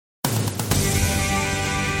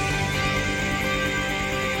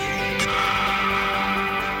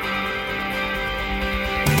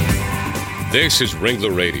This is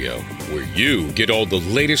Ringler Radio, where you get all the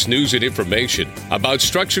latest news and information about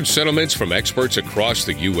structured settlements from experts across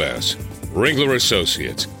the U.S. Ringler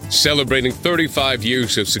Associates, celebrating 35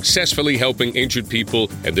 years of successfully helping injured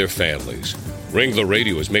people and their families. Ringler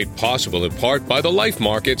Radio is made possible in part by the life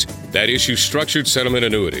markets that issue structured settlement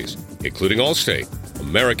annuities, including Allstate,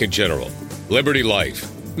 American General, Liberty Life,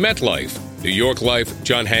 MetLife, New York Life,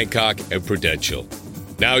 John Hancock, and Prudential.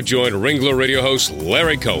 Now join Ringler Radio host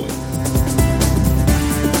Larry Cohen.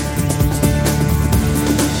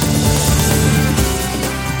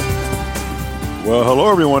 Well,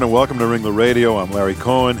 hello everyone and welcome to Ringler Radio. I'm Larry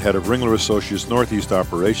Cohen, head of Ringler Associates Northeast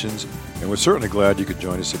Operations, and we're certainly glad you could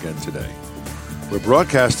join us again today. We're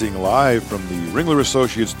broadcasting live from the Ringler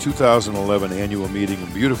Associates 2011 annual meeting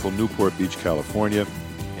in beautiful Newport Beach, California.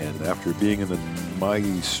 And after being in the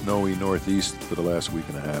mighty, snowy Northeast for the last week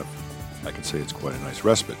and a half, I can say it's quite a nice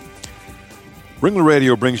respite. Ringler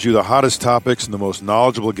Radio brings you the hottest topics and the most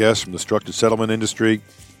knowledgeable guests from the structured settlement industry.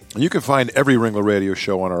 And you can find every Ringler Radio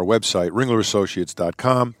show on our website,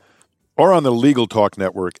 ringlerassociates.com, or on the Legal Talk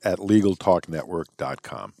Network at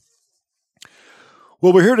legaltalknetwork.com.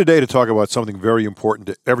 Well, we're here today to talk about something very important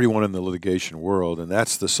to everyone in the litigation world, and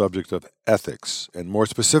that's the subject of ethics, and more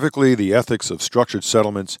specifically, the ethics of structured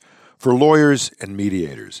settlements for lawyers and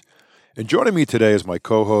mediators. And joining me today as my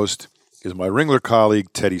co-host is my Ringler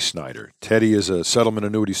colleague, Teddy Snyder. Teddy is a settlement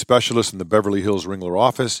annuity specialist in the Beverly Hills Ringler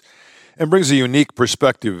office and brings a unique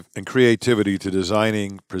perspective and creativity to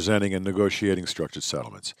designing, presenting, and negotiating structured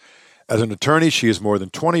settlements. As an attorney, she has more than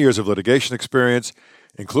 20 years of litigation experience,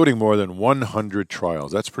 including more than 100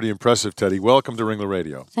 trials. That's pretty impressive, Teddy. Welcome to Ringler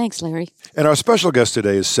Radio. Thanks, Larry. And our special guest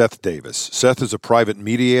today is Seth Davis. Seth is a private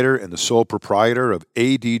mediator and the sole proprietor of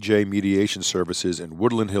ADJ Mediation Services in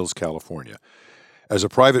Woodland Hills, California. As a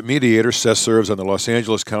private mediator, Seth serves on the Los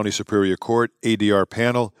Angeles County Superior Court ADR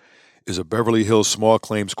panel, is a Beverly Hills Small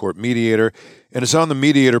Claims Court mediator, and is on the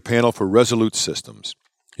mediator panel for Resolute Systems.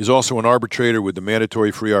 He's also an arbitrator with the Mandatory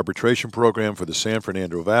Free Arbitration Program for the San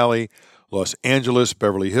Fernando Valley, Los Angeles,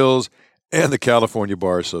 Beverly Hills, and the California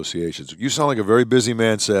Bar Associations. You sound like a very busy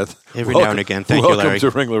man, Seth. Every now and again. Thank you, Larry.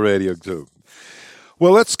 Welcome to Ringler Radio, too.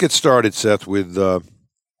 Well, let's get started, Seth, with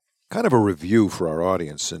kind of a review for our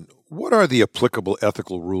audience. And what are the applicable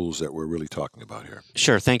ethical rules that we're really talking about here?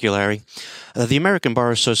 Sure. Thank you, Larry. The American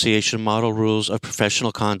Bar Association Model Rules of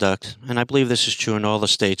Professional Conduct, and I believe this is true in all the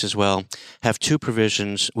states as well, have two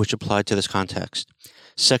provisions which apply to this context.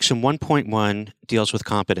 Section 1.1 deals with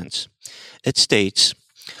competence. It states,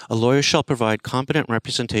 a lawyer shall provide competent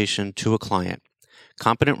representation to a client.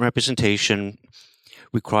 Competent representation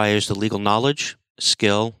requires the legal knowledge,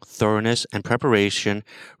 skill, thoroughness, and preparation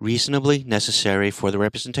reasonably necessary for the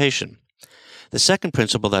representation. The second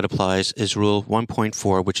principle that applies is Rule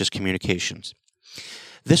 1.4, which is communications.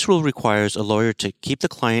 This rule requires a lawyer to keep the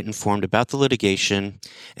client informed about the litigation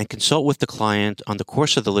and consult with the client on the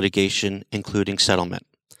course of the litigation, including settlement.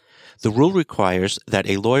 The rule requires that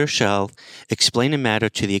a lawyer shall explain a matter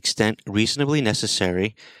to the extent reasonably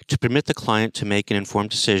necessary to permit the client to make an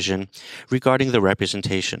informed decision regarding the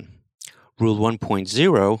representation. Rule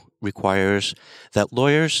 1.0 requires that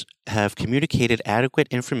lawyers have communicated adequate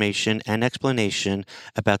information and explanation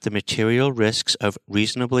about the material risks of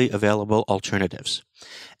reasonably available alternatives.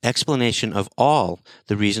 Explanation of all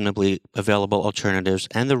the reasonably available alternatives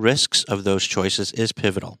and the risks of those choices is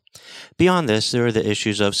pivotal. Beyond this, there are the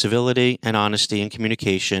issues of civility and honesty in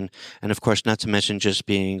communication, and of course, not to mention just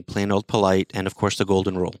being plain old polite, and of course, the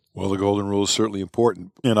golden rule. Well, the golden rule is certainly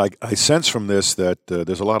important. And I sense from this that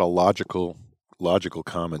there's a lot of logical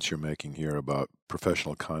comments you're making here about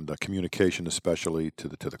professional conduct, communication especially to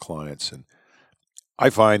the clients. And I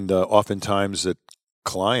find oftentimes that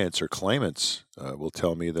clients or claimants will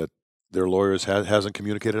tell me that their lawyers hasn't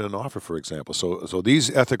communicated an offer, for example. So these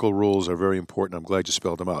ethical rules are very important. I'm glad you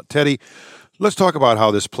spelled them out. Teddy, let's talk about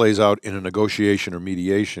how this plays out in a negotiation or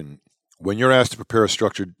mediation. When you're asked to prepare a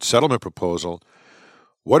structured settlement proposal,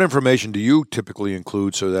 what information do you typically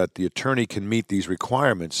include so that the attorney can meet these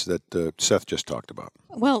requirements that Seth just talked about?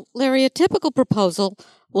 Well, Larry, a typical proposal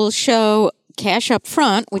will show cash up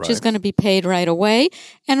front, which is going to be paid right away.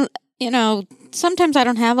 And, sometimes I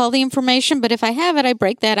don't have all the information, but if I have it, I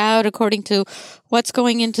break that out according to what's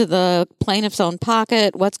going into the plaintiff's own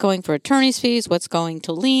pocket, what's going for attorney's fees, what's going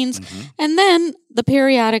to liens, and then the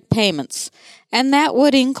periodic payments. And that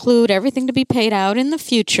would include everything to be paid out in the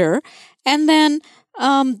future. And then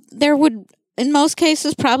there would, in most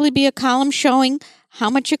cases, probably be a column showing how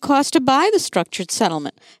much it cost to buy the structured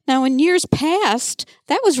settlement. Now, in years past,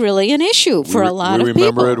 that was really an issue for a lot of people. We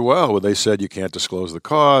remember it well, when they said you can't disclose the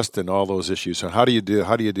cost and all those issues. So how do you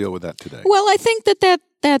deal with that today? Well, I think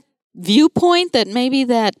that viewpoint that maybe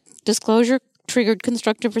that disclosure triggered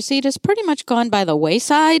constructive receipt has pretty much gone by the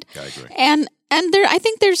wayside. I agree. And I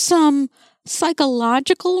think there's some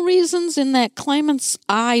psychological reasons in that claimants'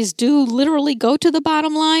 eyes do literally go to the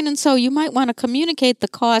bottom line, and so you might want to communicate the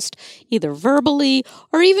cost either verbally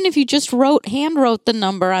or even if you just hand wrote the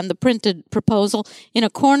number on the printed proposal in a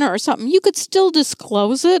corner or something, you could still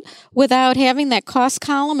disclose it without having that cost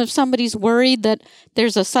column if somebody's worried that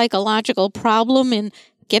there's a psychological problem in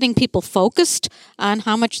getting people focused on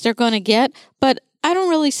how much they're going to get. But I don't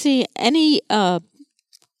really see any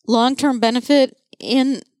long-term benefit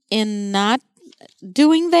in not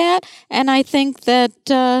doing that, and I think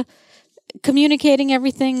that communicating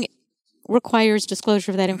everything requires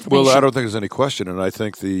disclosure of that information. Well, I don't think there's any question, and I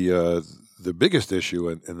think the biggest issue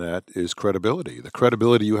in that is credibility. The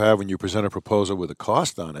credibility you have when you present a proposal with a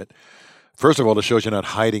cost on it. First of all, it shows you're not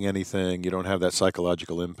hiding anything. You don't have that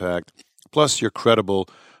psychological impact. Plus, you're credible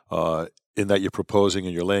in that you're proposing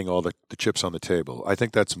and you're laying all the chips on the table. I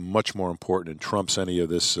think that's much more important and trumps any of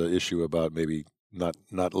this issue about maybe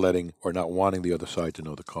not letting or not wanting the other side to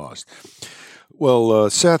know the cost. Well,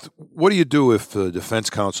 Seth, what do you do if the defense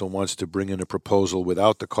counsel wants to bring in a proposal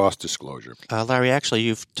without the cost disclosure? Larry, actually,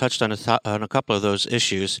 you've touched on a couple of those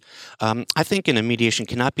issues. I think a mediation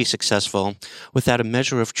cannot be successful without a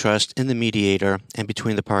measure of trust in the mediator and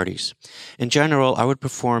between the parties. In general, I would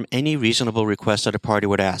perform any reasonable request that a party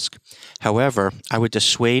would ask. However, I would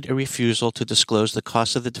dissuade a refusal to disclose the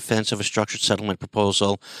cost of the defense of a structured settlement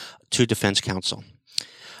proposal to defense counsel.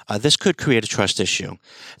 This could create a trust issue.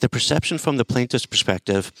 The perception from the plaintiff's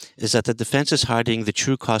perspective is that the defense is hiding the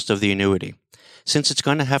true cost of the annuity. Since it's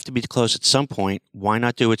going to have to be disclosed at some point, why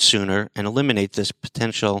not do it sooner and eliminate this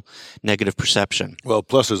potential negative perception? Well,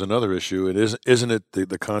 plus there's another issue. Isn't it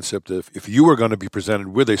the concept of if you were going to be presented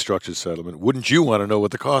with a structured settlement, wouldn't you want to know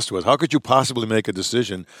what the cost was? How could you possibly make a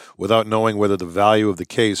decision without knowing whether the value of the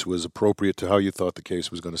case was appropriate to how you thought the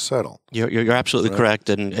case was going to settle? You're absolutely correct.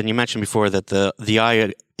 And you mentioned before that the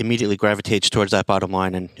eye immediately gravitates towards that bottom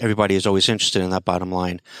line, and everybody is always interested in that bottom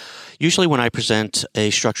line. Usually when I present a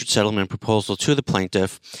structured settlement proposal to the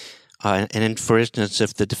plaintiff, and for instance,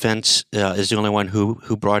 if the defense is the only one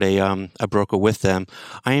who brought a broker with them,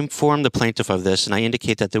 I inform the plaintiff of this, and I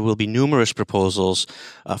indicate that there will be numerous proposals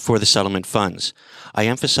for the settlement funds. I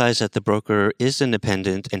emphasize that the broker is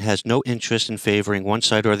independent and has no interest in favoring one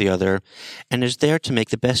side or the other, and is there to make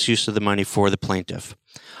the best use of the money for the plaintiff.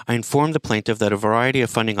 I inform the plaintiff that a variety of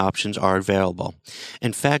funding options are available.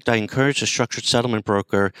 In fact, I encourage the structured settlement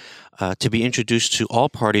broker to be introduced to all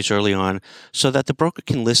parties early on so that the broker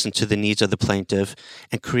can listen to the needs of the plaintiff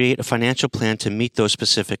and create a financial plan to meet those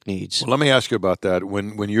specific needs. Well, let me ask you about that.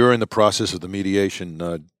 When you're in the process of the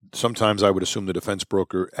mediation, sometimes I would assume the defense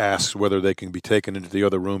broker asks whether they can be taken into the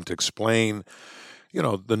other room to explain,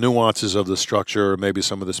 the nuances of the structure, or maybe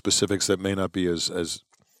some of the specifics that may not be as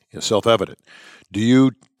self-evident. Do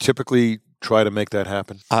you typically try to make that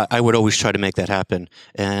happen? I would always try to make that happen.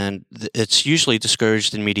 And it's usually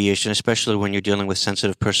discouraged in mediation, especially when you're dealing with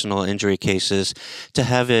sensitive personal injury cases, to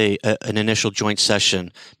have an initial joint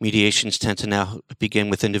session. Mediations tend to now begin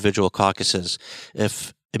with individual caucuses.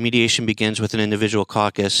 If a mediation begins with an individual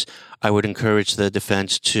caucus, I would encourage the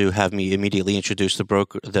defense to have me immediately introduce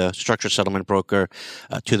the structured settlement broker,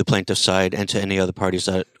 to the plaintiff's side and to any other parties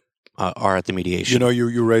that are at the mediation.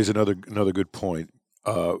 You raise another good point.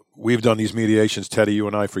 We've done these mediations, Teddy, you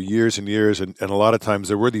and I, for years and years, and a lot of times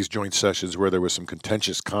there were these joint sessions where there were some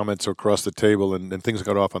contentious comments across the table and things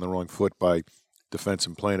got off on the wrong foot by defense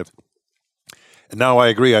and plaintiff. And now I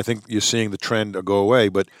agree. I think you're seeing the trend go away,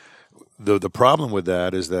 but the problem with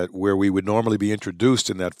that is that where we would normally be introduced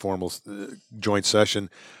in that formal joint session,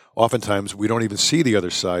 oftentimes we don't even see the other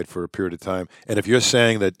side for a period of time. And if you're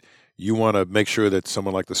saying that you want to make sure that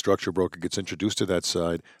someone like the structure broker gets introduced to that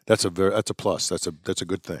side, that's a plus. That's a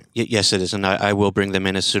good thing. Yes, it is, and I will bring them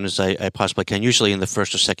in as soon as I possibly can. Usually in the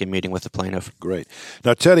first or second meeting with the plaintiff. Great.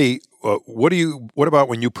 Now, Teddy, what about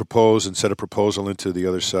when you propose and set a proposal into the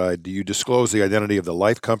other side? Do you disclose the identity of the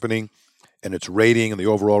life company and its rating and the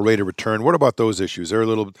overall rate of return? What about those issues? They're a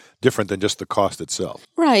little different than just the cost itself.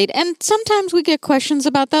 Right, and sometimes we get questions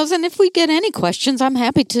about those, and if we get any questions, I'm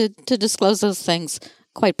happy to disclose those things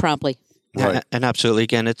quite promptly. Right. And absolutely,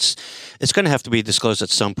 again, it's going to have to be disclosed at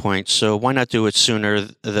some point, so why not do it sooner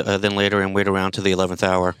than later and wait around to the 11th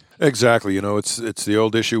hour? Exactly. It's the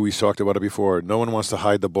old issue. We talked about it before. No one wants to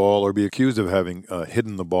hide the ball or be accused of having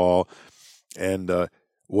hidden the ball. And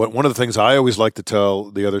one of the things I always like to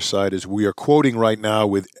tell the other side is we are quoting right now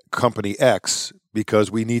with company X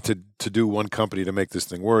because we need to do one company to make this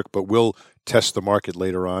thing work, but we'll test the market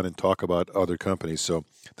later on and talk about other companies. So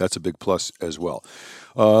that's a big plus as well.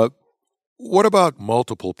 What about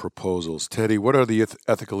multiple proposals? Teddy, what are the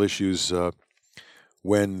ethical issues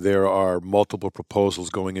when there are multiple proposals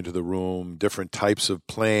going into the room, different types of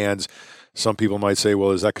plans? Some people might say, well,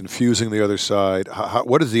 is that confusing the other side?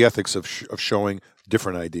 What is the ethics of showing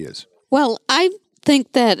different ideas? Well, I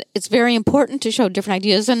think that it's very important to show different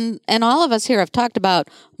ideas, and all of us here have talked about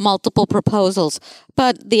multiple proposals.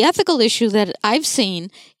 But the ethical issue that I've seen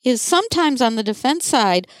is sometimes on the defense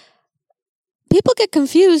side, people get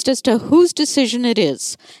confused as to whose decision it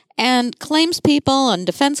is. And claims people and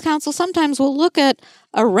defense counsel sometimes will look at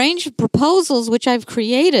a range of proposals which I've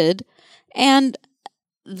created, and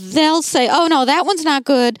they'll say, oh, no, that one's not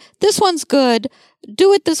good. This one's good.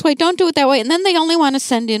 Do it this way. Don't do it that way. And then they only want to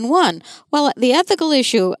send in one. Well, the ethical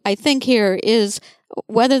issue, I think, here is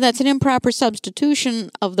whether that's an improper substitution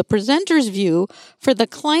of the presenter's view for the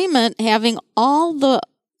claimant having all the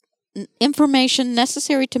information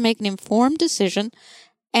necessary to make an informed decision,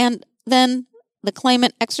 and then the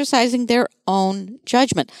claimant exercising their own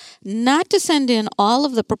judgment. Not to send in all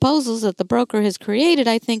of the proposals that the broker has created,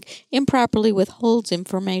 I think, improperly withholds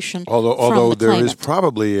information Although from the there is claimant.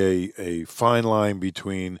 probably a fine line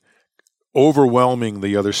between overwhelming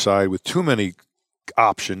the other side with too many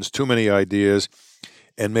options, too many ideas,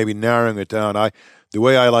 and maybe narrowing it down. The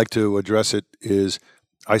way I like to address it is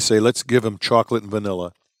I say, let's give them chocolate and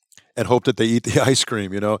vanilla and hope that they eat the ice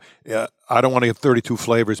cream, I don't want to get 32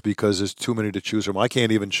 flavors because there's too many to choose from. I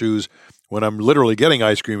can't even choose when I'm literally getting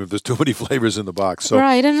ice cream if there's too many flavors in the box. So,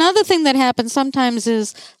 right. Another thing that happens sometimes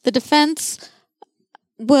is the defense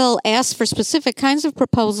will ask for specific kinds of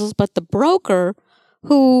proposals, but the broker,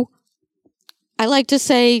 who I like to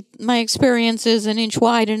say my experience is an inch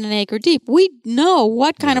wide and an acre deep, we know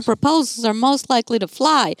what kind of proposals are most likely to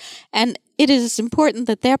fly. And it is important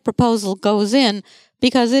that that proposal goes in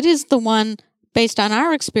because it is the one, based on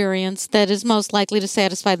our experience, that is most likely to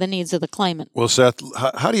satisfy the needs of the claimant. Well, Seth,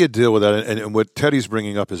 how do you deal with that? And what Teddy's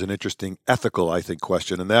bringing up is an interesting ethical, I think,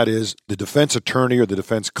 question, and that is the defense attorney or the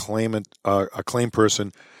defense claimant, a claim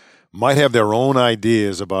person, might have their own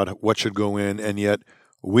ideas about what should go in, and yet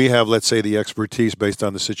we have, let's say, the expertise based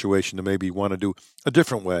on the situation to maybe want to do a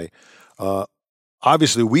different way.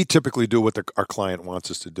 Obviously, we typically do what our client wants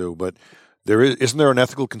us to do, but isn't there an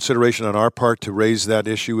ethical consideration on our part to raise that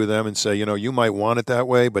issue with them and say, you might want it that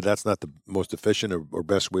way, but that's not the most efficient or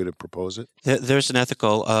best way to propose it? There's an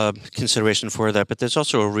ethical consideration for that, but there's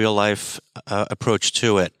also a real-life approach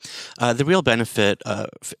to it. The real benefit,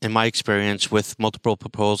 in my experience with multiple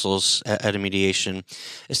proposals at a mediation,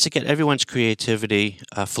 is to get everyone's creativity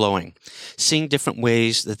flowing. Seeing different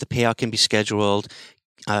ways that the payout can be scheduled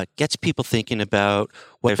gets people thinking about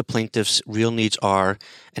what the plaintiff's real needs are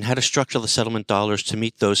and how to structure the settlement dollars to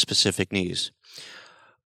meet those specific needs.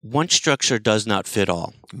 One structure does not fit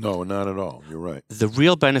all. No, not at all. You're right. The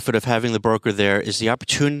real benefit of having the broker there is the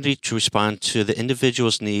opportunity to respond to the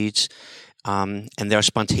individual's needs and their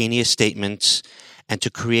spontaneous statements and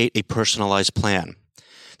to create a personalized plan.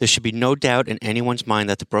 There should be no doubt in anyone's mind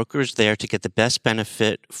that the broker is there to get the best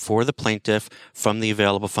benefit for the plaintiff from the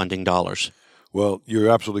available funding dollars. Well, you're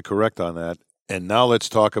absolutely correct on that. And now let's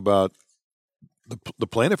talk about the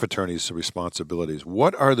plaintiff attorney's responsibilities.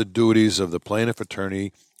 What are the duties of the plaintiff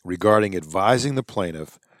attorney regarding advising the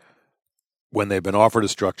plaintiff when they've been offered a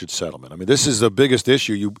structured settlement? I mean, this is the biggest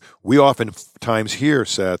issue. We oftentimes hear,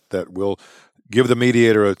 Seth, that we'll give the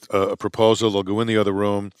mediator a proposal, they'll go in the other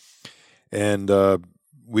room, and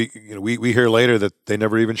we hear later that they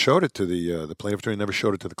never even showed it to the plaintiff attorney never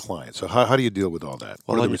showed it to the client. So how do you deal with all that?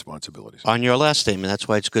 What are the responsibilities? On your last statement, that's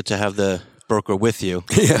why it's good to have the broker with you.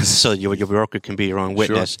 Yes. So your broker can be your own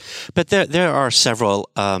witness. Sure. But there are several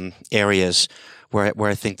areas where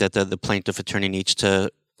I think that the plaintiff attorney needs to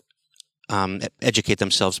educate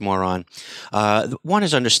themselves more on. One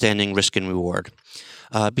is understanding risk and reward.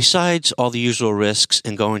 Besides all the usual risks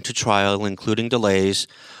in going to trial, including delays,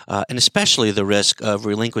 and especially the risk of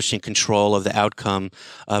relinquishing control of the outcome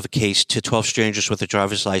of a case to 12 strangers with a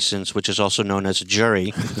driver's license, which is also known as a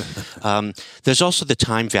jury, there's also the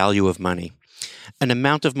time value of money. An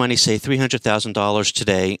amount of money, say $300,000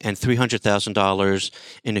 today and $300,000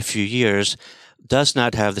 in a few years, does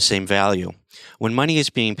not have the same value. When money is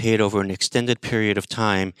being paid over an extended period of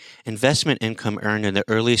time, investment income earned in the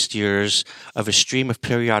earliest years of a stream of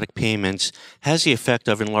periodic payments has the effect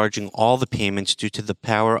of enlarging all the payments due to the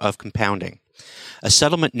power of compounding. A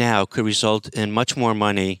settlement now could result in much more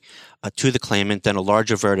money to the claimant than a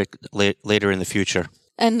larger verdict later in the future.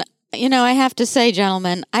 And I have to say,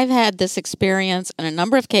 gentlemen, I've had this experience in a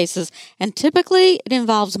number of cases, and typically it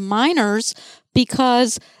involves minors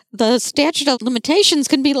because the statute of limitations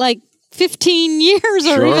can be like 15 years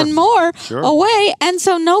or even more away. And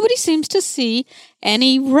so nobody seems to see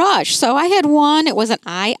any rush. So I had one, it was an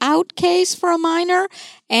eye-out case for a minor,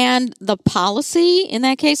 and the policy in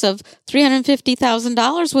that case of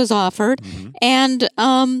 $350,000 was offered. And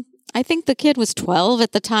I think the kid was 12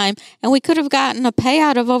 at the time, and we could have gotten a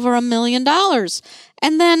payout of over $1 million.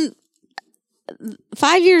 And then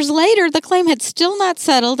 5 years later, the claim had still not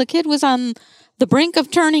settled. The kid was on the brink of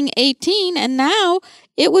turning 18, and now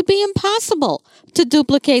it would be impossible to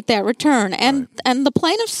duplicate that return. And the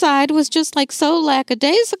plaintiff's side was just like so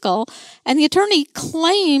lackadaisical, and the attorney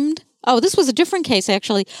claimed, this was a different case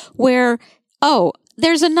actually, where,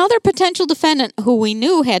 there's another potential defendant who we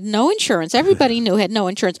knew had no insurance. Everybody knew had no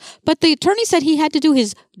insurance, but the attorney said he had to do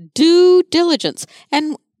his due diligence,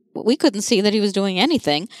 and we couldn't see that he was doing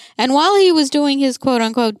anything. And while he was doing his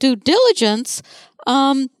quote-unquote due diligence,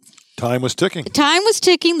 time was ticking.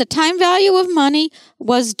 The time value of money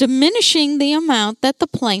was diminishing the amount that the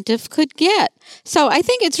plaintiff could get. So I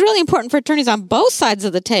think it's really important for attorneys on both sides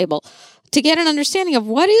of the table to get an understanding of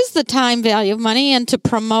what is the time value of money, and to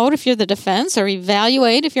promote if you're the defense, or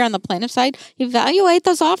evaluate if you're on the plaintiff side, evaluate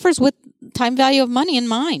those offers with time value of money in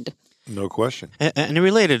mind. No question. And a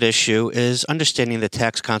related issue is understanding the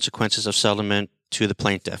tax consequences of settlement to the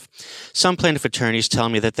plaintiff. Some plaintiff attorneys tell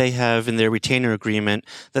me that they have in their retainer agreement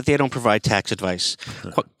that they don't provide tax advice.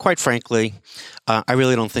 Quite frankly, I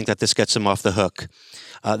really don't think that this gets them off the hook.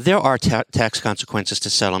 There are tax consequences to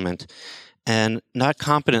settlement, and not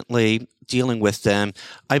competently dealing with them,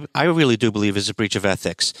 I really do believe is a breach of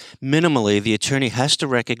ethics. Minimally, the attorney has to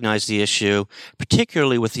recognize the issue,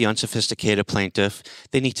 particularly with the unsophisticated plaintiff.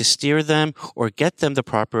 They need to steer them or get them the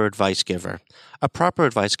proper advice giver. A proper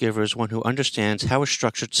advice giver is one who understands how a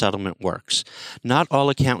structured settlement works. Not all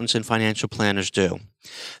accountants and financial planners do.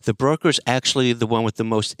 The broker is actually the one with the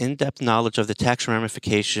most in-depth knowledge of the tax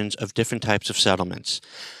ramifications of different types of settlements.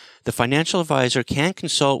 The financial advisor can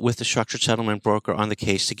consult with the structured settlement broker on the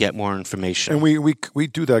case to get more information. And we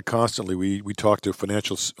do that constantly. We talk to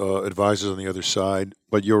financial advisors on the other side.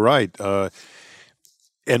 But you're right.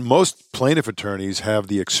 And most plaintiff attorneys have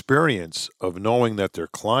the experience of knowing that their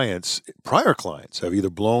prior clients, have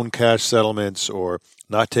either blown cash settlements or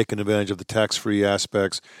not taken advantage of the tax-free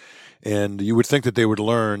aspects. And you would think that they would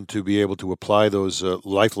learn to be able to apply those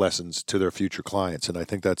life lessons to their future clients. And I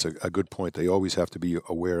think that's a good point. They always have to be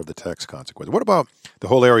aware of the tax consequences. What about the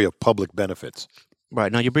whole area of public benefits?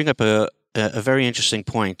 Right. Now, you bring up a very interesting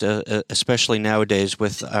point, especially nowadays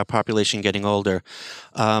with our population getting older.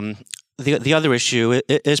 The other issue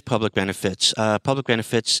is public benefits. Public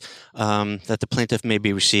benefits that the plaintiff may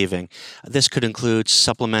be receiving. This could include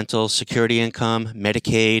supplemental security income,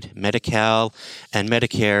 Medicaid, Medi-Cal, and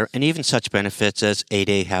Medicare, and even such benefits as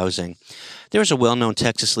 8A housing. There is a well-known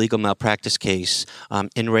Texas legal malpractice case,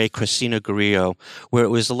 in Re Cristina Grillo, where it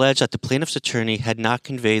was alleged that the plaintiff's attorney had not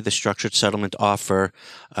conveyed the structured settlement offer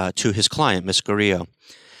to his client, Ms. Grillo.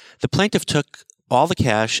 The plaintiff took all the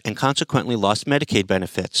cash and consequently lost Medicaid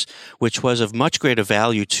benefits, which was of much greater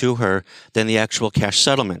value to her than the actual cash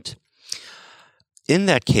settlement. In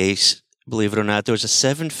that case, believe it or not, there was a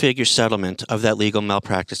 7-figure settlement of that legal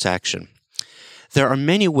malpractice action. There are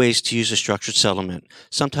many ways to use a structured settlement,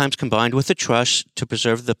 sometimes combined with a trust to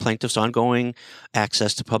preserve the plaintiff's ongoing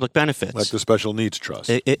access to public benefits. Like the special needs trust.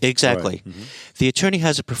 Exactly. Right. Mm-hmm. The attorney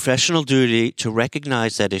has a professional duty to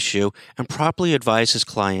recognize that issue and properly advise his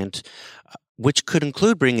client, which could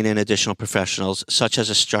include bringing in additional professionals, such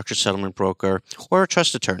as a structured settlement broker or a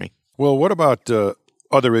trust attorney. Well, what about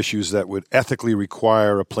other issues that would ethically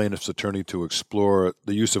require a plaintiff's attorney to explore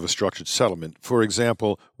the use of a structured settlement? For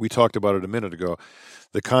example, we talked about it a minute ago,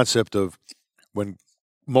 the concept of when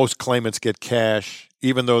most claimants get cash,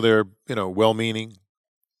 even though they're well-meaning,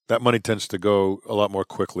 that money tends to go a lot more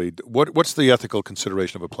quickly. What's the ethical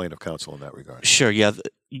consideration of a plaintiff counsel in that regard? Sure, yeah.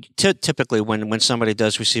 Typically, when somebody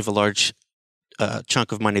does receive a large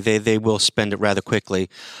chunk of money, they will spend it rather quickly.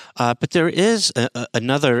 But there is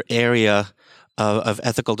another area of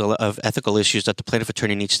ethical issues that the plaintiff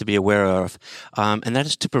attorney needs to be aware of, and that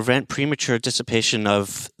is to prevent premature dissipation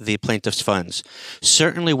of the plaintiff's funds.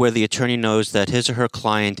 Certainly where the attorney knows that his or her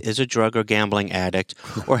client is a drug or gambling addict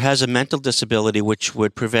or has a mental disability which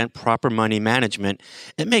would prevent proper money management,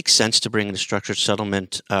 it makes sense to bring in a structured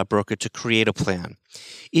settlement broker to create a plan.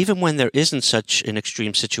 Even when there isn't such an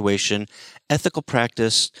extreme situation, ethical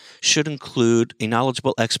practice should include a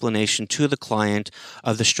knowledgeable explanation to the client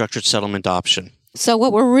of the structured settlement option. So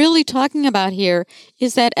what we're really talking about here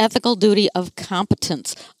is that ethical duty of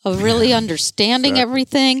competence, of really understanding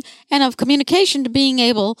everything, and of communication to being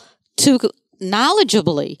able to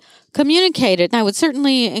knowledgeably communicated. And I would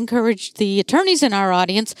certainly encourage the attorneys in our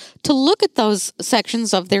audience to look at those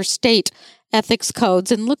sections of their state ethics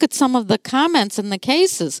codes and look at some of the comments in the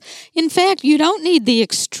cases. In fact, you don't need the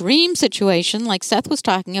extreme situation like Seth was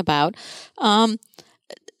talking about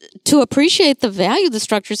to appreciate the value the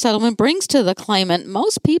structured settlement brings to the claimant.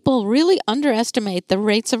 Most people really underestimate the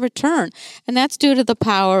rates of return, and that's due to the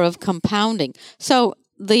power of compounding. So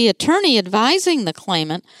the attorney advising the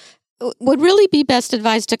claimant would really be best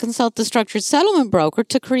advised to consult the structured settlement broker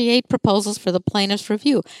to create proposals for the plaintiff's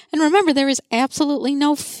review. And remember, there is absolutely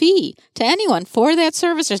no fee to anyone for that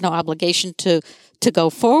service. There's no obligation to go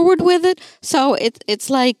forward with it. So it's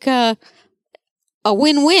like a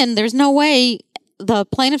win-win. There's no way the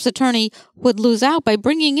plaintiff's attorney would lose out by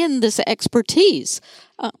bringing in this expertise.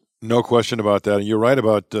 No question about that. And you're right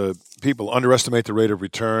about people underestimate the rate of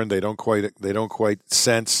return. They don't quite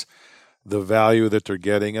sense the value that they're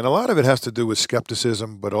getting. And a lot of it has to do with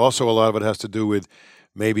skepticism, but also a lot of it has to do with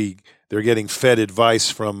maybe they're getting fed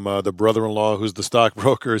advice from the brother-in-law who's the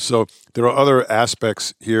stockbroker. So there are other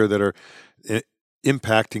aspects here that are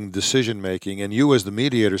impacting decision-making. And you as the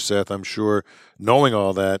mediator, Seth, I'm sure, knowing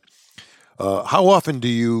all that, how often do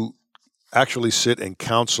you actually sit and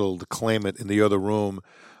counsel the claimant in the other room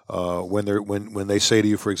when they say to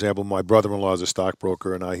you, for example, my brother-in-law is a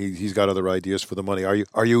stockbroker and he's got other ideas for the money?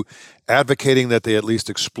 Are you advocating that they at least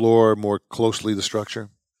explore more closely the structure?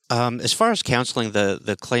 As far as counseling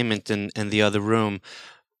the claimant in the other room,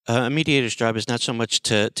 a mediator's job is not so much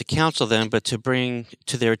to counsel them, but to bring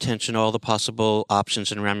to their attention all the possible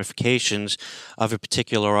options and ramifications of a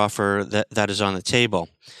particular offer that is on the table.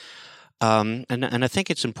 And I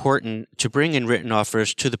think it's important to bring in written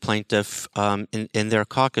offers to the plaintiff in their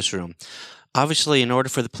caucus room. Obviously, in order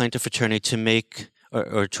for the plaintiff attorney to make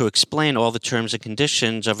or to explain all the terms and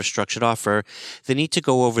conditions of a structured offer, they need to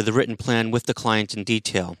go over the written plan with the client in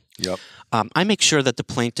detail. Yep. I make sure that the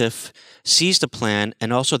plaintiff sees the plan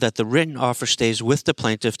and also that the written offer stays with the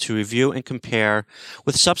plaintiff to review and compare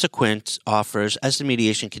with subsequent offers as the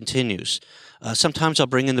mediation continues. Sometimes I'll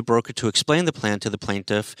bring in the broker to explain the plan to the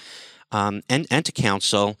plaintiff and to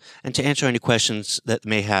counsel and to answer any questions that they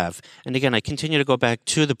may have. And again, I continue to go back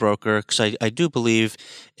to the broker because I do believe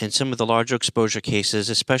in some of the larger exposure cases,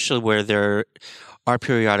 especially where there are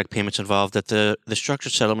periodic payments involved, that the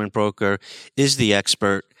structured settlement broker is the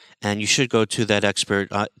expert, and you should go to that expert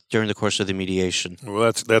during the course of the mediation.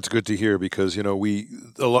 Well, that's good to hear because there are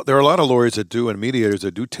a lot of lawyers that do and mediators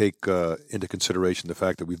that do take into consideration the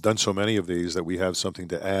fact that we've done so many of these that we have something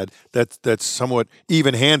to add that's somewhat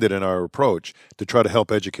even-handed in our approach to try to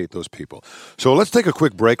help educate those people. So let's take a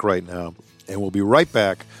quick break right now, and we'll be right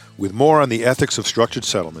back with more on the ethics of structured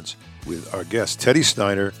settlements with our guests Teddy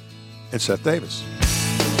Snyder and Seth Davis.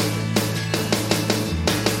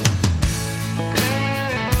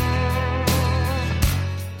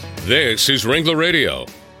 This is Ringler Radio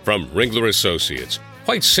from Ringler Associates.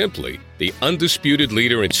 Quite simply, the undisputed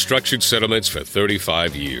leader in structured settlements for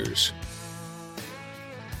 35 years.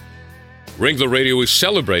 Ringler Radio is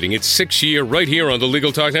celebrating its 6th year right here on the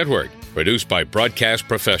Legal Talk Network, produced by broadcast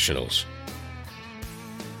professionals.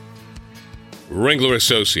 Ringler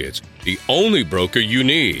Associates, the only broker you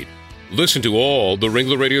need. Listen to all the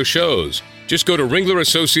Ringler Radio shows. Just go to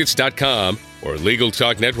ringlerassociates.com or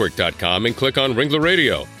LegalTalkNetwork.com and click on Ringler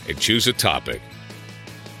Radio and choose a topic.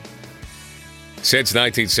 Since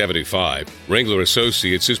 1975, Ringler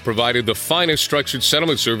Associates has provided the finest structured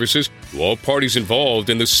settlement services to all parties involved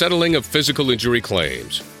in the settling of physical injury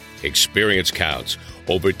claims. Experience counts.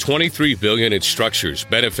 Over $23 billion in structures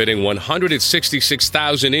benefiting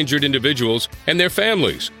 166,000 injured individuals and their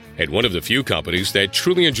families, and one of the few companies that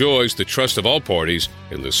truly enjoys the trust of all parties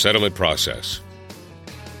in the settlement process.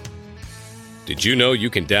 Did you know you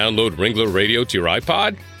can download Ringler Radio to your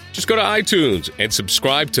iPod? Just go to iTunes and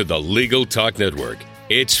subscribe to the Legal Talk Network.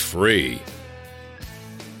 It's free.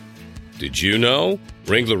 Did you know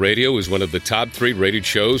Ringler Radio is one of the top 3 rated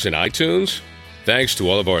shows in iTunes? Thanks to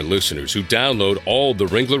all of our listeners who download all the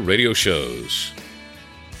Ringler Radio shows.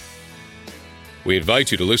 We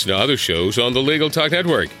invite you to listen to other shows on the Legal Talk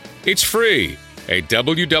Network. It's free at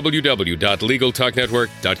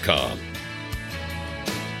www.legaltalknetwork.com.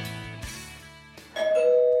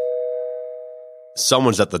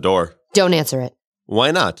 Someone's at the door. Don't answer it.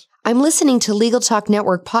 Why not? I'm listening to Legal Talk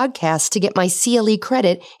Network podcasts to get my CLE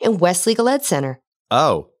credit in West Legal Ed Center.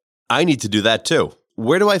 Oh, I need to do that too.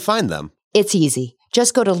 Where do I find them? It's easy.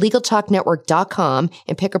 Just go to LegalTalkNetwork.com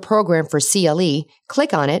and pick a program for CLE,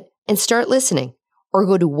 click on it, and start listening. Or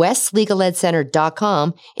go to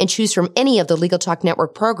westlegaledcenter.com and choose from any of the Legal Talk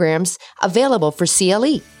Network programs available for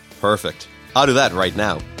CLE. Perfect. I'll do that right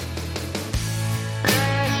now.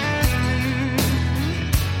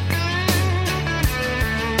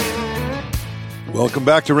 Welcome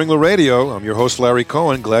back to Ringler Radio. I'm your host, Larry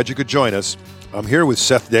Cohen. Glad you could join us. I'm here with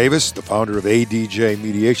Seth Davis, the founder of ADJ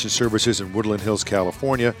Mediation Services in Woodland Hills,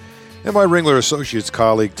 California, and my Ringler Associates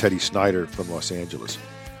colleague, Teddy Snyder from Los Angeles.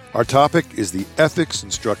 Our topic is the ethics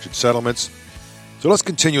in structured settlements. So let's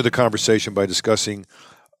continue the conversation by discussing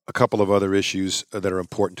a couple of other issues that are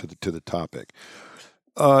important to the topic.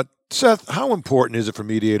 Seth, how important is it for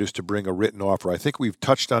mediators to bring a written offer? I think we've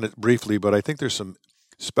touched on it briefly, but I think there's some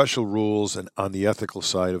special rules and on the ethical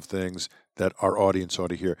side of things that our audience ought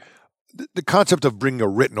to hear. The concept of bringing a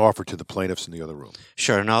written offer to the plaintiffs in the other room.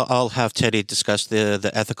 Sure, and I'll have Teddy discuss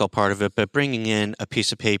the ethical part of it, but bringing in a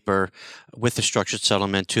piece of paper with the structured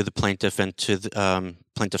settlement to the plaintiff and to the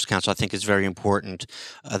plaintiff's counsel, I think is very important.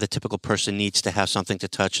 The typical person needs to have something to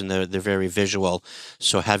touch, and they're very visual,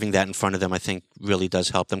 so having that in front of them, I think, really does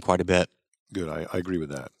help them quite a bit. Good, I agree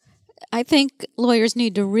with that. I think lawyers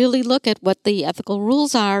need to really look at what the ethical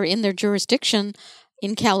rules are in their jurisdiction.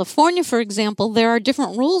 In California, for example, there are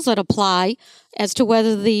different rules that apply as to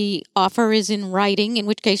whether the offer is in writing, in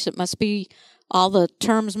which case it must be, all the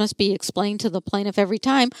terms must be explained to the plaintiff every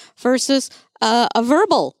time, versus a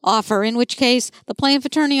verbal offer, in which case the plaintiff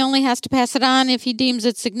attorney only has to pass it on if he deems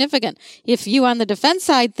it significant. If you on the defense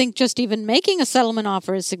side think just even making a settlement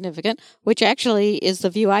offer is significant, which actually is the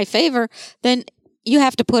view I favor, then you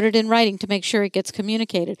have to put it in writing to make sure it gets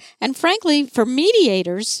communicated. And frankly, for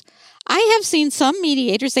mediators, I have seen some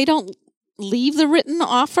mediators, they don't leave the written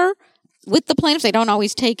offer with the plaintiffs. They don't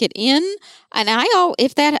always take it in. And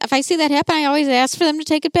if I see that happen, I always ask for them to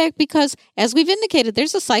take it back because, as we've indicated,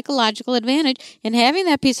 there's a psychological advantage in having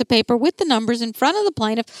that piece of paper with the numbers in front of the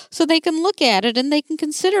plaintiff so they can look at it and they can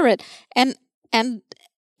consider it. And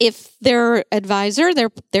if their advisor,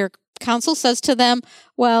 their counsel says to them,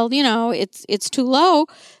 well, it's too low,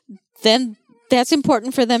 then that's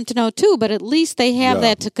important for them to know too, but at least they have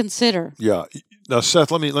that to consider. Yeah. Now, Seth,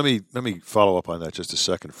 let me follow up on that just a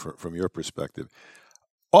second from your perspective.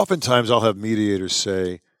 Oftentimes, I'll have mediators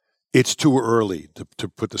say it's too early to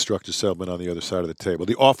put the structured settlement on the other side of the table.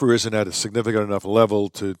 The offer isn't at a significant enough level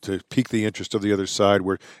to pique the interest of the other side.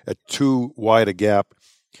 We're at too wide a gap,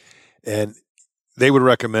 and they would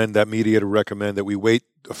recommend, that mediator would recommend, that we wait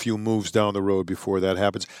a few moves down the road before that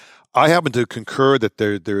happens. I happen to concur that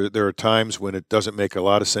there are times when it doesn't make a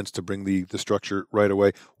lot of sense to bring the structure right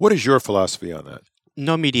away. What is your philosophy on that?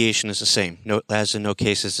 No mediation is the same, as in no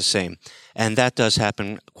case is the same. And that does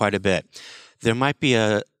happen quite a bit. There might be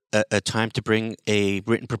a time to bring a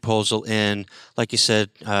written proposal in, like you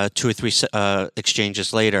said, 2 or 3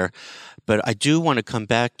 exchanges later. But I do want to come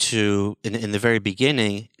back to, in the very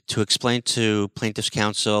beginning, to explain to plaintiff's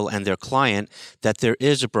counsel and their client that there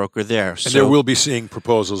is a broker there. And they will be seeing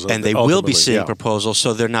proposals. And they will be seeing proposals,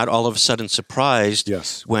 so they're not all of a sudden surprised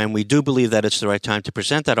when we do believe that it's the right time to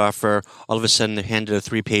present that offer. All of a sudden they're handed a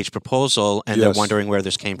 3-page proposal and they're wondering where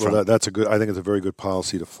this came from. That's I think it's a very good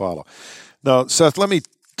policy to follow. Now, Seth, let me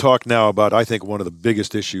talk now about, I think, one of the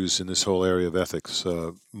biggest issues in this whole area of ethics,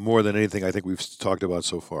 more than anything I think we've talked about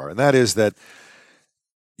so far. And that is that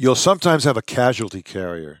you'll sometimes have a casualty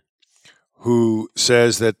carrier who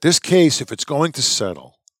says that this case, if it's going to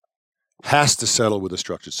settle, has to settle with a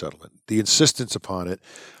structured settlement. The insistence upon it.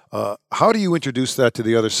 How do you introduce that to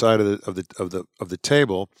the other side of the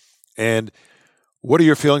table? And what are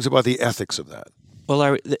your feelings about the ethics of that? Well,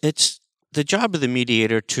 Larry, it's the job of the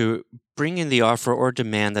mediator to bring in the offer or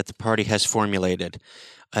demand that the party has formulated.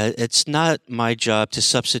 It's not my job to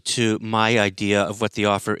substitute my idea of what the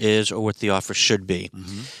offer is or what the offer should be.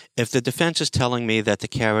 Mm-hmm. If the defense is telling me that the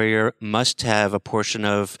carrier must have a portion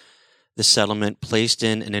of the settlement placed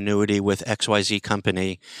in an annuity with XYZ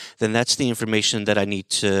company, then that's the information that I need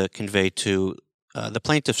to convey to the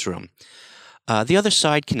plaintiff's room. The other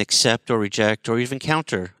side can accept or reject or even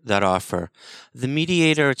counter that offer. The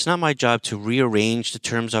mediator, it's not my job to rearrange the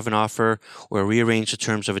terms of an offer or rearrange the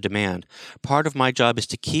terms of a demand. Part of my job is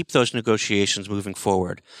to keep those negotiations moving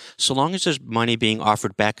forward. So long as there's money being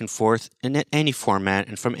offered back and forth in any format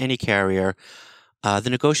and from any carrier, the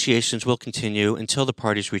negotiations will continue until the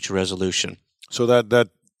parties reach a resolution. So that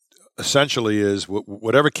essentially is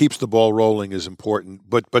whatever keeps the ball rolling is important.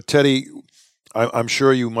 But Teddy, I'm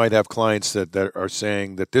sure you might have clients that are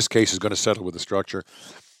saying that this case is going to settle with the structure.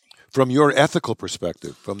 From your ethical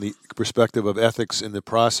perspective, from the perspective of ethics in the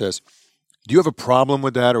process, do you have a problem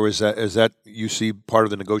with that, or is that you see part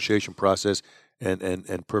of the negotiation process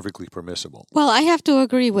and perfectly permissible? Well, I have to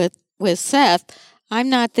agree with Seth. I'm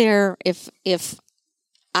not there if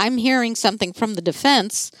I'm hearing something from the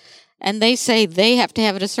defense and they say they have to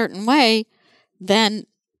have it a certain way, then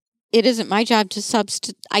it isn't my job to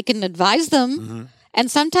substitute. I can advise them And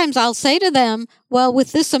sometimes I'll say to them, well,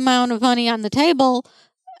 with this amount of money on the table,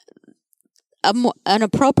 an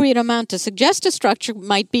appropriate amount to suggest a structure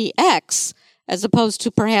might be X, as opposed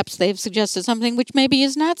to perhaps they've suggested something which maybe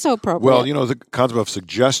is not so appropriate. Well, the concept of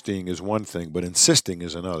suggesting is one thing, but insisting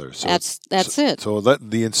is another. So that's it. So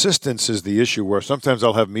the insistence is the issue where sometimes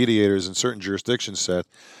I'll have mediators in certain jurisdictions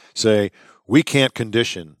say, we can't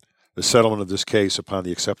condition the settlement of this case upon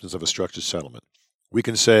the acceptance of a structured settlement. We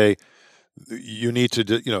can say, you need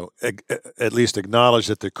to, at least acknowledge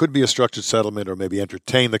that there could be a structured settlement or maybe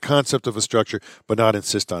entertain the concept of a structure, but not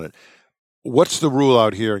insist on it. What's the rule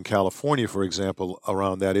out here in California, for example,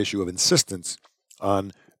 around that issue of insistence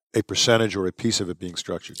on a percentage or a piece of it being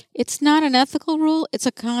structured? It's not an ethical rule. It's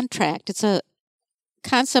a contract. It's a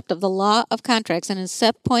concept of the law of contracts. And as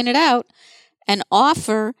Seth pointed out, an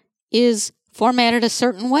offer is formatted a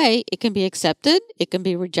certain way. It can be accepted. It can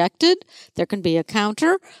be rejected. There can be a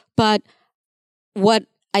counter. But what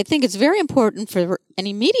I think is very important for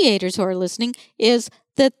any mediators who are listening is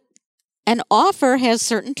that an offer has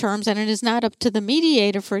certain terms, and it is not up to the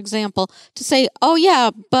mediator, for example, to say, oh,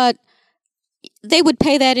 yeah, but they would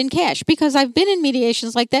pay that in cash, because I've been in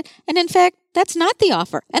mediations like that, and in fact, that's not the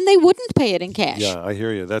offer, and they wouldn't pay it in cash. Yeah, I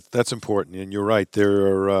hear you. That's important, and you're right.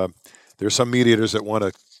 There are some mediators that want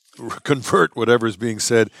to convert whatever is being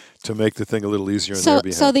said to make the thing a little easier on their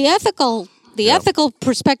behalf. So the ethical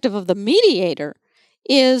perspective of the mediator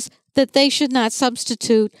is that they should not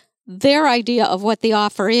substitute their idea of what the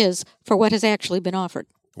offer is for what has actually been offered.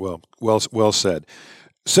 Well said.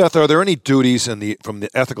 Seth, are there any duties from the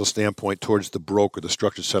ethical standpoint towards the broker, the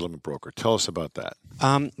structured settlement broker? Tell us about that.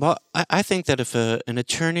 Well, I think that if an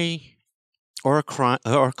attorney or a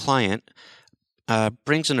client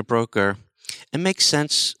brings in a broker, it makes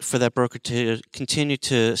sense for that broker to continue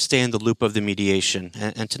to stay in the loop of the mediation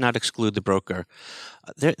and to not exclude the broker.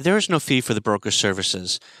 There is no fee for the broker's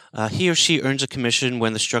services. He or she earns a commission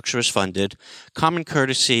when the structure is funded. Common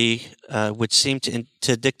courtesy would seem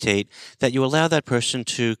to dictate that you allow that person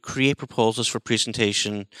to create proposals for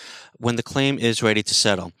presentation when the claim is ready to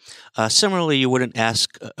settle. Similarly, you wouldn't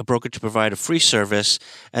ask a broker to provide a free service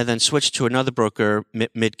and then switch to another broker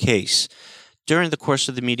mid-case. During the course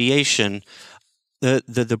of the mediation,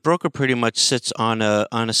 the broker pretty much sits on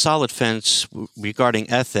a solid fence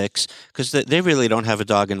regarding ethics, because they really don't have a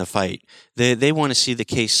dog in the fight. They want to see the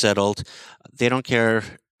case settled. They don't care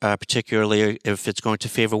particularly if it's going to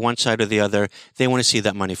favor one side or the other. They want to see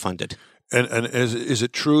that money funded. And is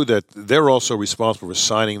it true that they're also responsible for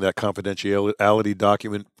signing that confidentiality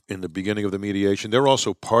document in the beginning of the mediation? They're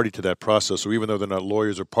also party to that process. So even though they're not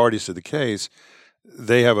lawyers or parties to the case,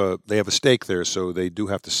 they have a stake there, so they do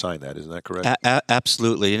have to sign that. Isn't that correct?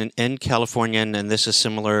 Absolutely. In California, and this is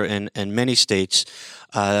similar in many states,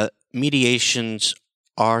 mediations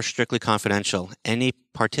are strictly confidential. Any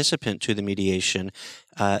participant to the mediation,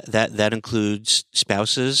 that includes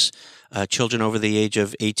spouses, children over the age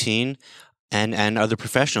of 18, and other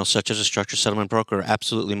professionals, such as a structured settlement broker,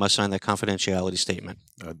 absolutely must sign that confidentiality statement.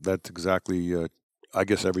 That's exactly... I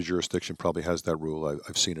guess every jurisdiction probably has that rule.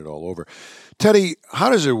 I've seen it all over. Teddy, how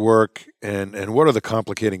does it work, and what are the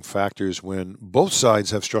complicating factors when both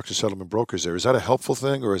sides have structured settlement brokers there? Is that a helpful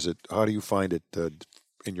thing, or how do you find it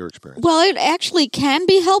in your experience? Well, it actually can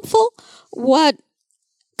be helpful. What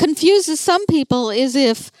confuses some people is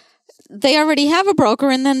if they already have a broker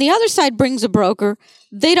and then the other side brings a broker,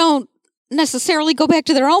 they don't necessarily go back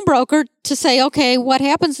to their own broker to say, okay, what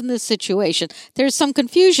happens in this situation? There's some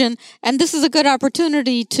confusion, and this is a good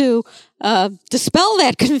opportunity to dispel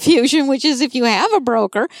that confusion, which is if you have a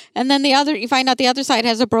broker and then you find out the other side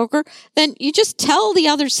has a broker, then you just tell the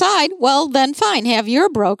other side, well, then fine, have your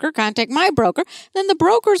broker contact my broker. Then the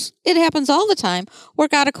brokers, it happens all the time,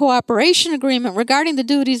 work out a cooperation agreement regarding the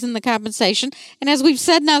duties and the compensation. And as we've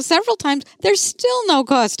said now several times, there's still no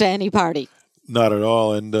cost to any party. Not at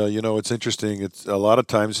all. And, it's interesting. It's a lot of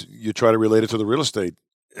times you try to relate it to the real estate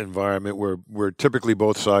environment where typically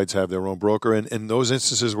both sides have their own broker. And in those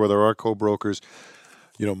instances where there are co-brokers,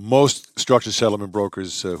 most structured settlement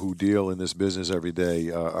brokers who deal in this business every day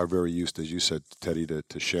are very used, as you said, Teddy,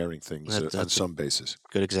 to sharing things on some basis.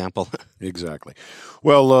 Good example. Exactly.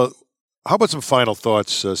 Well, how about some final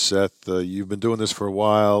thoughts, Seth? You've been doing this for a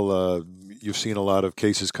while. You've seen a lot of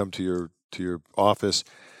cases come to your office.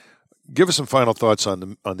 Give us some final thoughts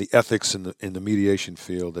on the ethics in the mediation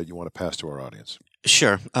field that you want to pass to our audience.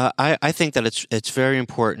 Sure. I think that it's very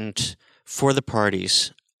important for the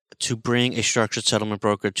parties to bring a structured settlement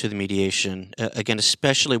broker to the mediation, again,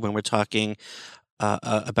 especially when we're talking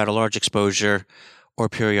about a large exposure or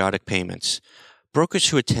periodic payments. Brokers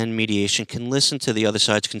who attend mediation can listen to the other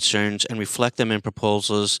side's concerns and reflect them in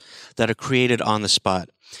proposals that are created on the spot.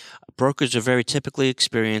 Brokers are very typically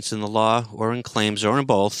experienced in the law or in claims or in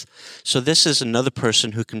both, so this is another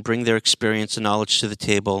person who can bring their experience and knowledge to the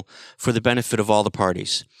table for the benefit of all the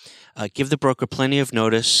parties. Give the broker plenty of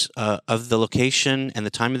notice of the location and the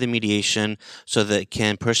time of the mediation so that it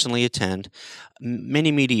can personally attend.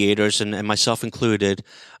 Many mediators, and myself included,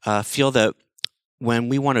 feel that when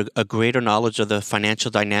we want a greater knowledge of the financial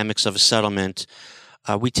dynamics of a settlement,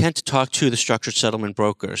 we tend to talk to the structured settlement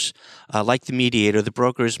brokers. Like the mediator, the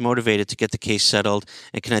broker is motivated to get the case settled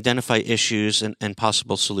and can identify issues and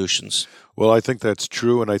possible solutions. Well, I think that's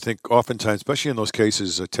true, and I think oftentimes, especially in those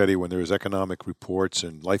cases, Teddy, when there's economic reports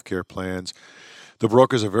and life care plans, the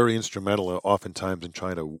brokers are very instrumental oftentimes in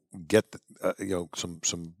trying to get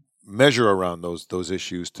some measure around those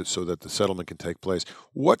issues so that the settlement can take place.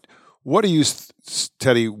 What do you,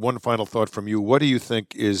 Teddy, one final thought from you, what do you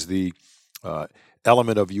think is the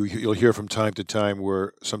element of you'll hear from time to time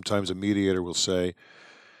where sometimes a mediator will say,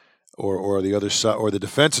 or the other side, or the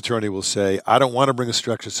defense attorney will say, I don't want to bring a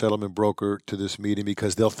structured settlement broker to this meeting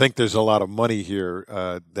because they'll think there's a lot of money here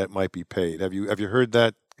that might be paid. Have you heard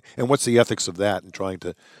that? And what's the ethics of that in trying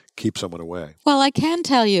to keep someone away? Well, I can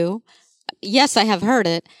tell you, yes, I have heard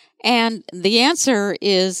it. And the answer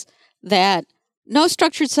is that no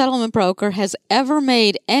structured settlement broker has ever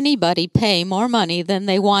made anybody pay more money than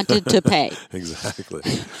they wanted to pay. Exactly.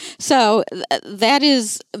 So that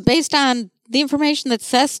is based on the information that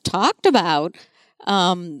Seth talked about,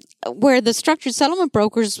 where the structured settlement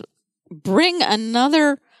brokers bring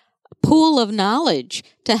another pool of knowledge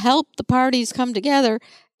to help the parties come together,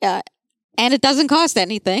 and it doesn't cost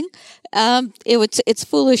anything. It's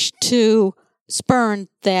foolish to spurn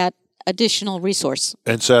that additional resource.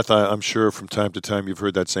 And Seth, I'm sure from time to time you've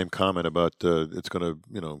heard that same comment about it's going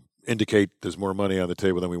to indicate there's more money on the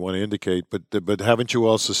table than we want to indicate. But haven't you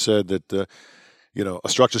also said that a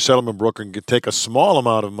structured settlement broker can take a small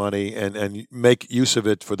amount of money and make use of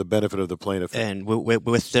it for the benefit of the plaintiff? And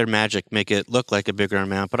with their magic, make it look like a bigger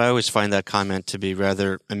amount. But I always find that comment to be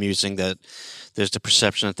rather amusing, that there's the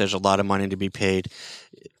perception that there's a lot of money to be paid.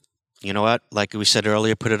 You know what? Like we said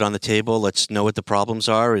earlier, put it on the table. Let's know what the problems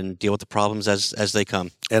are and deal with the problems as they come.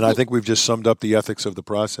 And I think we've just summed up the ethics of the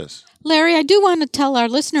process. Larry, I do want to tell our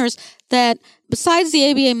listeners that besides the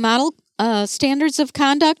ABA model standards of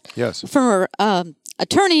conduct for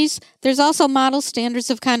attorneys, there's also model standards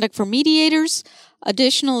of conduct for mediators.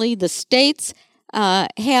 Additionally, the states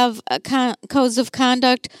have codes of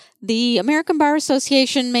conduct. The American Bar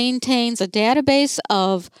Association maintains a database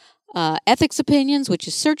of ethics opinions, which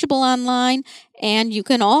is searchable online, and you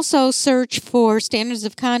can also search for standards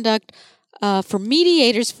of conduct for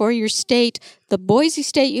mediators for your state. The Boise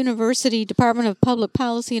State University Department of Public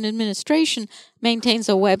Policy and Administration maintains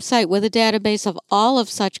a website with a database of all of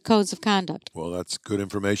such codes of conduct. Well, that's good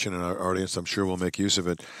information, and our audience, I'm sure, will make use of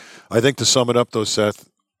it. I think to sum it up, though, Seth,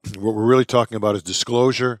 what we're really talking about is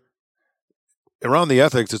disclosure. Around the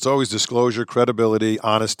ethics, it's always disclosure, credibility,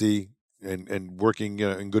 honesty, and working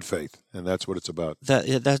in good faith, and that's what it's about.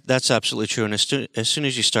 That's absolutely true. And as soon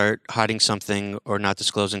as you start hiding something or not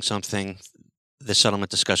disclosing something, the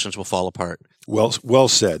settlement discussions will fall apart. Well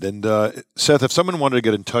said. And Seth, if someone wanted to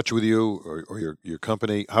get in touch with you or your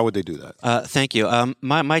company, how would they do that? Thank you.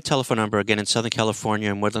 My telephone number, again, in Southern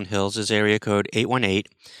California and Woodland Hills, is area code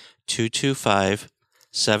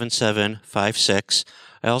 818-225-7756.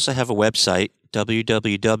 I also have a website,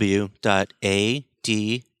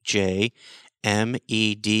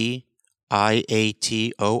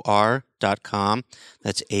 www.adjmediator.com.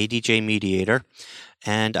 That's ADJ Mediator.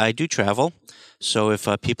 And I do travel. So if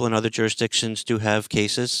people in other jurisdictions do have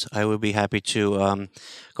cases, I would be happy to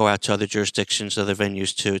go out to other jurisdictions, other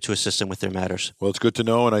venues to assist them with their matters. Well, it's good to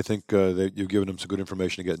know, and I think that you've given them some good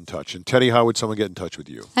information to get in touch. And Teddy, how would someone get in touch with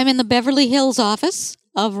you? I'm in the Beverly Hills office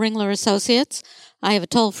of Ringler Associates. I have a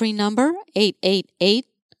toll-free number,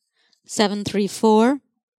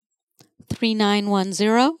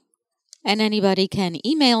 888-734-3910, and anybody can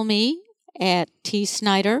email me at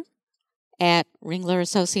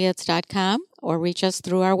tsnyder@ringlerassociates.com or reach us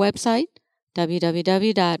through our website,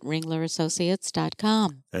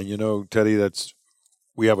 www.ringlerassociates.com. And Teddy,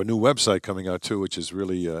 we have a new website coming out too, which is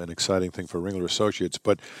really an exciting thing for Ringler Associates.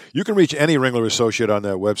 But you can reach any Ringler Associate on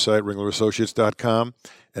that website, ringlerassociates.com,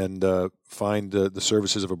 and find the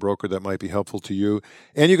services of a broker that might be helpful to you.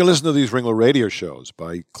 And you can listen to these Ringler Radio shows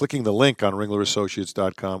by clicking the link on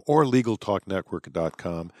ringlerassociates.com or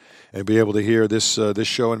legaltalknetwork.com and be able to hear this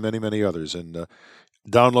show and many, many others. And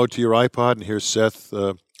download to your iPod, and here's Seth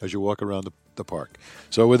as you walk around the park.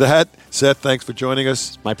 So with that, Seth, thanks for joining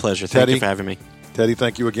us. My pleasure. Teddy, thank you for having me. Teddy,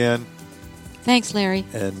 thank you again. Thanks, Larry.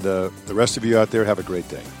 And the rest of you out there, have a great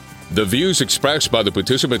day. The views expressed by the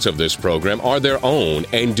participants of this program are their own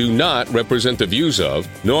and do not represent the views of,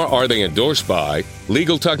 nor are they endorsed by,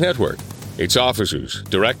 Legal Talk Network, its officers,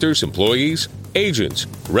 directors, employees, agents,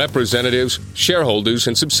 representatives, shareholders,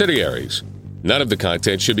 and subsidiaries. None of the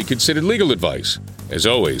content should be considered legal advice. As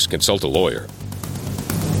always, consult a lawyer.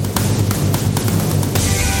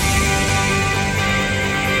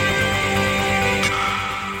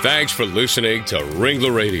 Thanks for listening to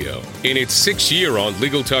Ringler Radio. In its 6th year on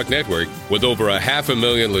Legal Talk Network with over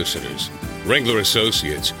 500,000 listeners. Ringler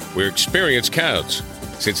Associates, where experience counts.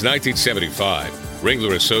 Since 1975,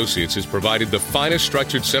 Ringler Associates has provided the finest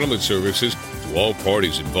structured settlement services to all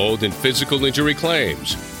parties involved in physical injury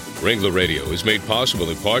claims. Ringler Radio is made possible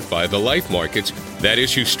in part by the life markets that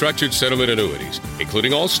issue structured settlement annuities,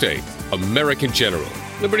 including Allstate, American General,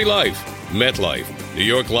 Liberty Life, MetLife, New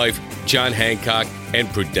York Life, John Hancock, and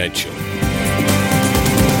Prudential.